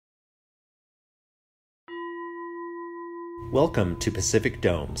Welcome to Pacific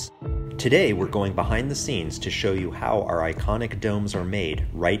Domes. Today we're going behind the scenes to show you how our iconic domes are made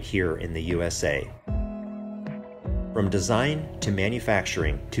right here in the USA. From design to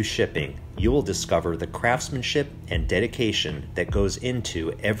manufacturing to shipping, you will discover the craftsmanship and dedication that goes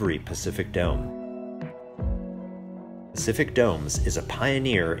into every Pacific Dome. Pacific Domes is a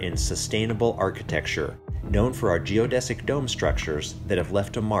pioneer in sustainable architecture, known for our geodesic dome structures that have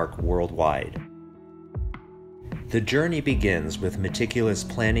left a mark worldwide. The journey begins with meticulous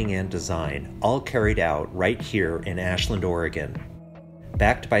planning and design, all carried out right here in Ashland, Oregon.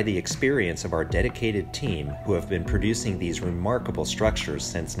 Backed by the experience of our dedicated team who have been producing these remarkable structures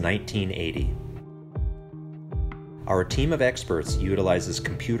since 1980. Our team of experts utilizes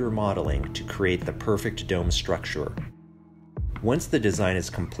computer modeling to create the perfect dome structure. Once the design is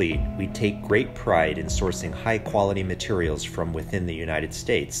complete, we take great pride in sourcing high-quality materials from within the United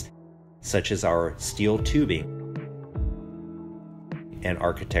States, such as our steel tubing and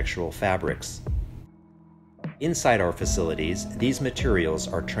architectural fabrics. Inside our facilities, these materials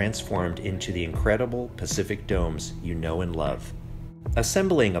are transformed into the incredible Pacific Domes you know and love.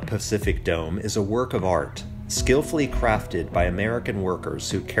 Assembling a Pacific Dome is a work of art, skillfully crafted by American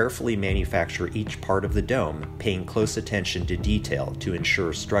workers who carefully manufacture each part of the dome, paying close attention to detail to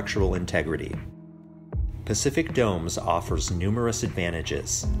ensure structural integrity. Pacific Domes offers numerous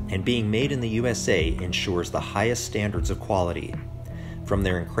advantages, and being made in the USA ensures the highest standards of quality. From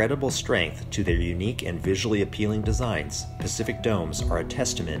their incredible strength to their unique and visually appealing designs, Pacific Domes are a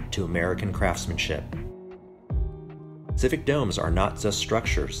testament to American craftsmanship. Pacific Domes are not just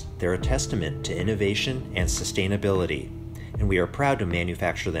structures, they're a testament to innovation and sustainability, and we are proud to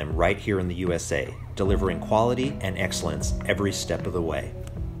manufacture them right here in the USA, delivering quality and excellence every step of the way.